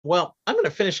Well, I'm going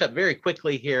to finish up very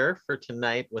quickly here for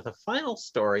tonight with a final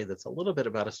story that's a little bit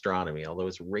about astronomy, although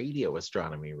it's radio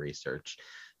astronomy research.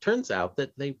 Turns out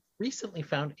that they recently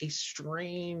found a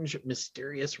strange,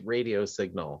 mysterious radio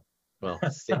signal. Well,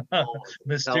 signal is intelligent.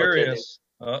 Mysterious.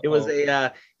 It was Uh-oh.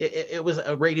 it was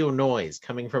a radio noise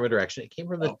coming from a direction. It came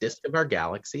from the Oh, disk of our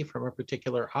galaxy from a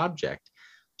particular object.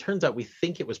 Turns out we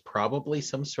think it was probably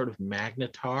some sort of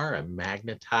magnetar, a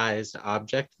magnetized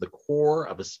object, the core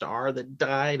of a star that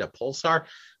died, a pulsar.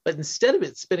 But instead of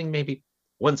it spinning maybe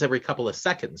once every couple of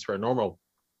seconds for a normal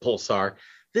pulsar,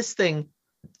 this thing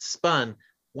spun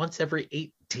once every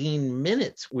 18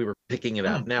 minutes. We were picking it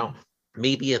up. hmm. Now,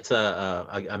 maybe it's a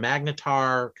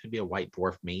magnetar, could be a white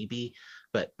dwarf, maybe,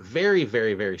 but very,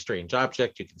 very, very strange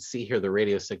object. You can see here the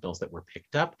radio signals that were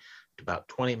picked up about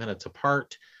 20 minutes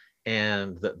apart,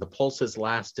 and the pulses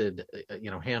lasted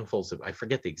handfuls of, I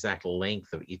forget the exact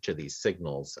length of each of these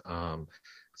signals.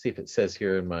 See if it says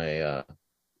here in my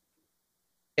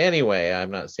anyway, I'm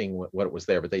not seeing what it was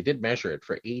there, but they did measure it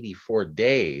for 84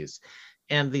 days.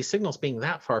 And these signals being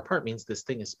that far apart means this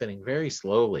thing is spinning very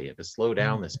slowly. And to slow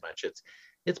down this much,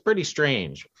 it's pretty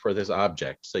strange for this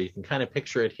object. So you can kind of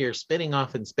picture it here spinning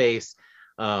off in space.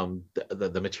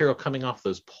 The material coming off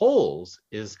those poles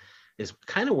is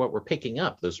kind of what we're picking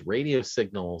up. Those radio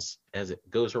signals as it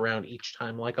goes around each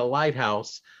time, like a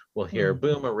lighthouse. We'll hear Hmm.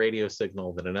 boom, a radio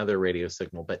signal, then another radio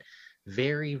signal, but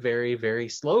very, very, very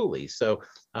slowly. So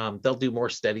they'll do more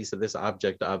studies of this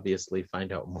object, obviously,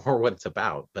 find out more what it's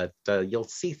about. But you'll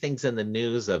see things in the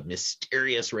news of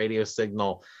mysterious radio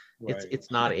signal. Right. It's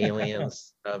not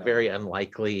aliens. No. Very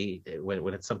unlikely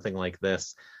when it's something like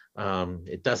this.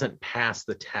 It doesn't pass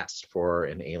the test for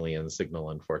an alien signal,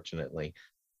 unfortunately.